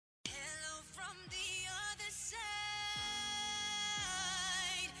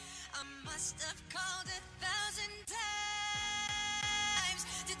must have called 1,000 times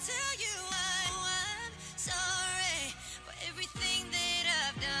to tell you I'm sorry for everything that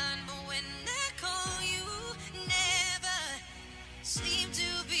I've done, but when I call you, never seem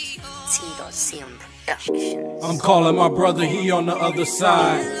to be home. I'm calling my brother, he on the other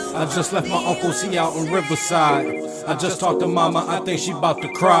side. I just left my uncles, he out in Riverside. I just talked to mama, I think she about to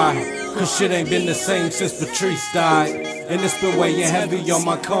cry, cause shit ain't been the same since Patrice died. And it's been weighing heavy on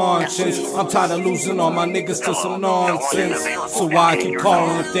my conscience. I'm tired of losing all my niggas to some nonsense. So why I keep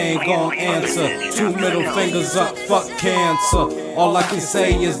calling if they ain't gon' answer? 2 middle fingers up, fuck cancer. All I can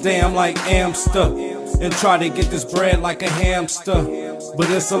say is damn like Amster, and try to get this bread like a hamster. But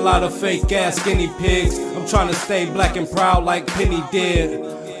it's a lot of fake ass skinny pigs. I'm trying to stay black and proud like Penny did,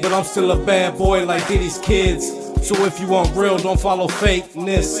 but I'm still a bad boy like Diddy's kids. So if you want real, don't follow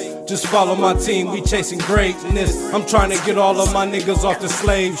fakeness, just follow my team, we chasing greatness. I'm trying to get all of my niggas off the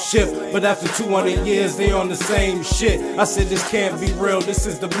slave ship, but after 200 years they on the same shit. I said this can't be real, this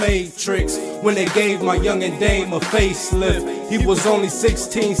is the Matrix. When they gave my youngin' dame a facelift, he was only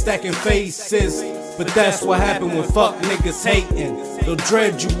 16 stacking faces. But that's what happened when fuck niggas hatin'. They'll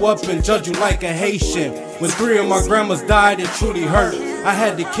dread you up and judge you like a Haitian. When 3 of my grandmas died, it truly hurt. I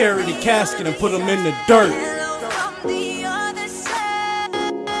had to carry the casket and put them in the dirt. From the other side,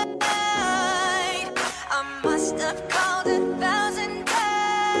 I must have called